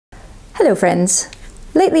Hello friends!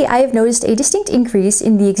 Lately I have noticed a distinct increase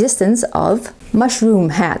in the existence of mushroom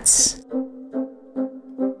hats.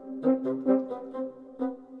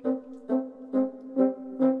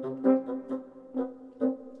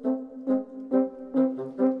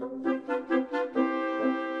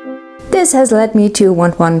 This has led me to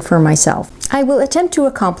want one for myself. I will attempt to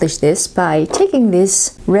accomplish this by taking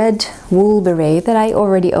this red wool beret that I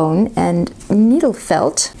already own and needle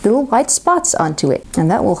felt little white spots onto it.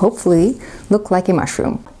 And that will hopefully look like a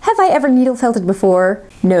mushroom. Have I ever needle felted before?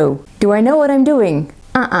 No. Do I know what I'm doing?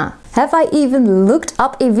 Have I even looked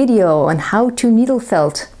up a video on how to needle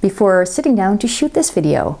felt before sitting down to shoot this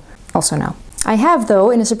video? Also no. I have,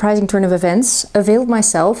 though, in a surprising turn of events, availed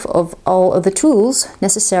myself of all of the tools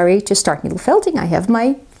necessary to start needle felting. I have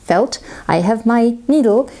my felt, I have my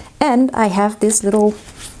needle, and I have this little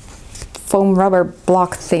foam rubber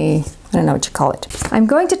block thingy. I don't know what you call it. I'm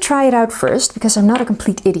going to try it out first, because I'm not a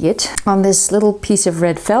complete idiot, on this little piece of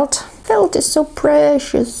red felt. Felt is so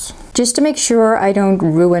precious. Just to make sure I don't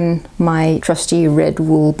ruin my trusty red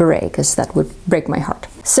wool beret, because that would break my heart.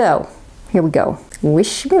 So, here we go.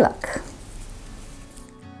 Wish me luck.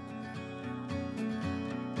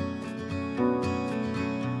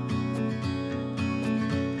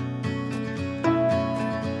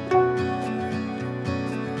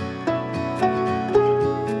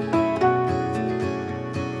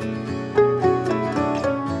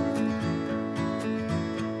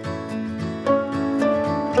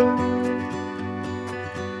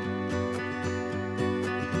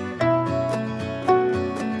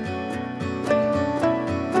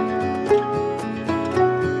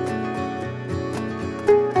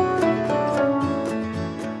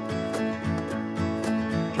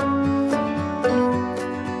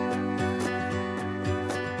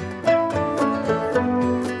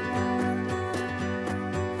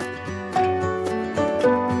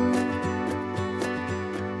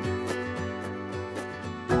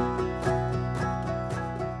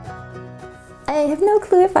 I have no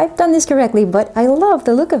clue if I've done this correctly, but I love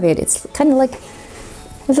the look of it. It's kind of like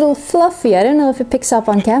a little fluffy. I don't know if it picks up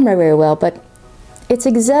on camera very well, but it's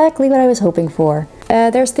exactly what I was hoping for.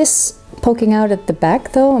 There's this poking out at the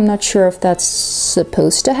back, though. I'm not sure if that's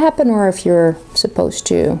supposed to happen or if you're supposed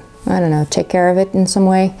to, I don't know, take care of it in some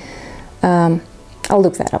way. I'll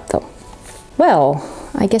look that up, though. Well,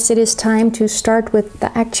 I guess it is time to start with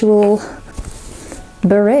the actual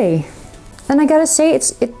beret. And I gotta say,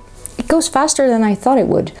 it goes faster than I thought it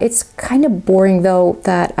would. It's kind of boring though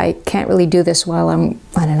that I can't really do this while I'm,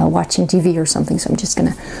 I don't know, watching TV or something, so I'm just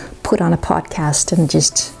gonna put on a podcast and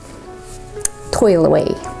just toil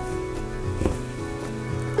away.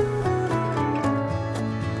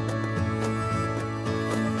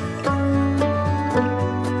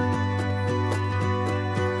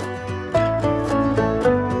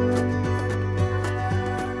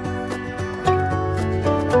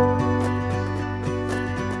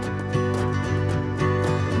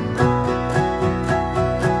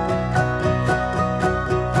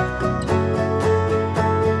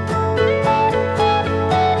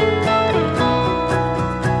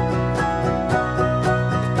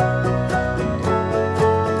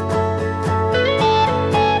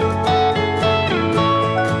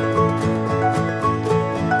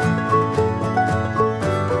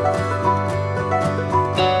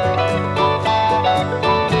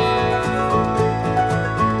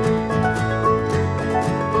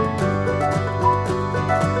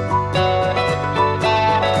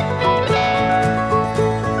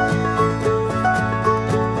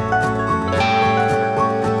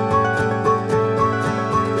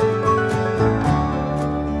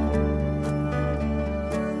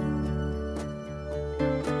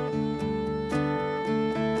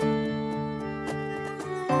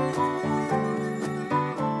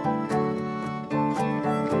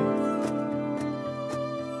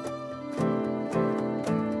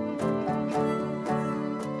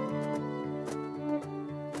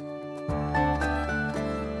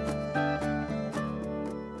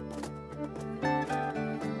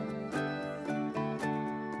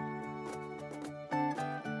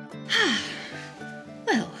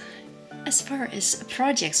 Well, as far as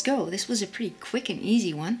projects go, this was a pretty quick and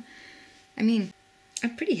easy one. I mean,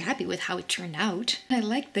 I'm pretty happy with how it turned out. I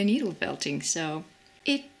like the needle felting, so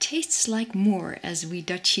it tastes like more, as we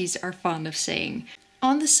Dutchies are fond of saying.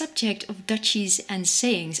 On the subject of Dutchies and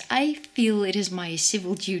sayings, I feel it is my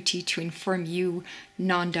civil duty to inform you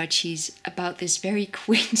non-Dutchies about this very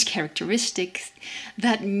quaint characteristic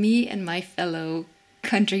that me and my fellow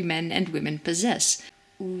countrymen and women possess.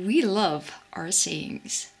 We love our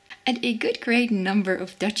sayings. And a good great number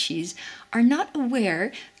of Dutchies are not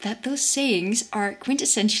aware that those sayings are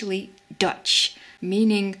quintessentially Dutch,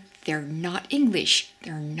 meaning they're not English,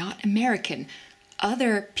 they're not American.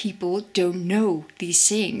 Other people don't know these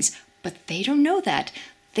sayings, but they don't know that.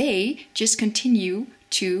 They just continue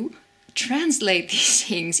to translate these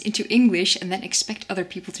things into English and then expect other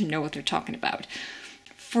people to know what they're talking about.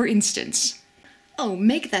 For instance, oh,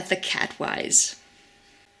 make that the cat wise.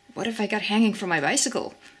 What if I got hanging from my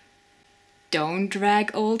bicycle? Don't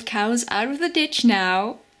drag old cows out of the ditch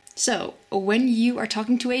now. So, when you are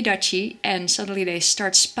talking to a Dutchie and suddenly they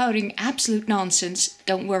start spouting absolute nonsense,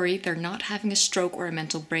 don't worry, they're not having a stroke or a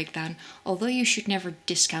mental breakdown, although you should never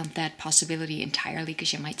discount that possibility entirely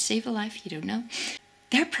because you might save a life, you don't know.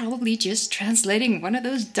 They're probably just translating one of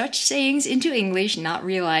those Dutch sayings into English, not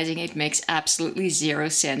realizing it makes absolutely zero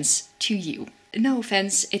sense to you. No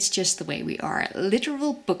offense, it's just the way we are.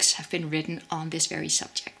 Literal books have been written on this very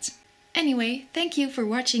subject. Anyway, thank you for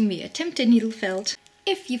watching me attempt a needlefelt.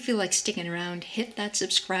 If you feel like sticking around, hit that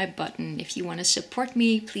subscribe button. If you want to support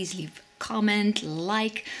me, please leave a comment,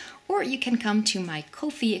 like, or you can come to my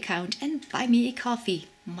Ko-fi account and buy me a coffee.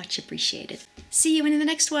 Much appreciated. See you in the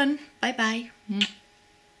next one. Bye bye.